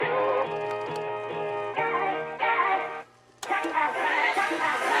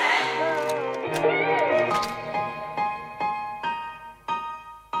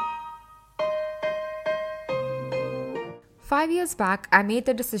years back, I made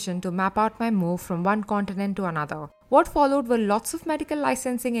the decision to map out my move from one continent to another. What followed were lots of medical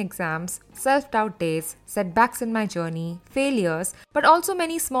licensing exams, self-doubt days, setbacks in my journey, failures, but also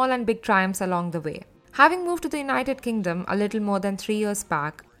many small and big triumphs along the way. Having moved to the United Kingdom a little more than 3 years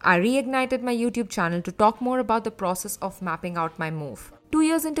back, I reignited my YouTube channel to talk more about the process of mapping out my move. 2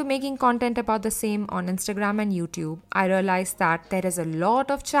 years into making content about the same on Instagram and YouTube, I realized that there is a lot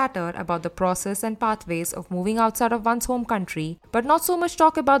of chatter about the process and pathways of moving outside of one's home country, but not so much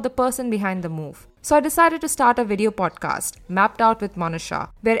talk about the person behind the move. So I decided to start a video podcast, Mapped Out with Monisha,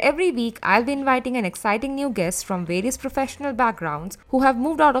 where every week I'll be inviting an exciting new guest from various professional backgrounds who have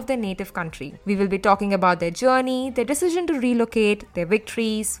moved out of their native country. We will be talking about their journey, their decision to relocate, their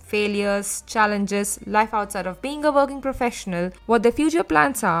victories, failures, challenges, life outside of being a working professional, what their future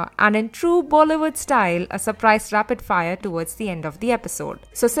plans are, and in true Bollywood style, a surprise rapid fire towards the end of the episode.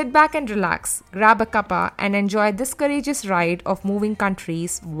 So sit back and relax, grab a cuppa, and enjoy this courageous ride of moving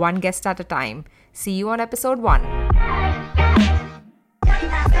countries one guest at a time. See you on episode 1.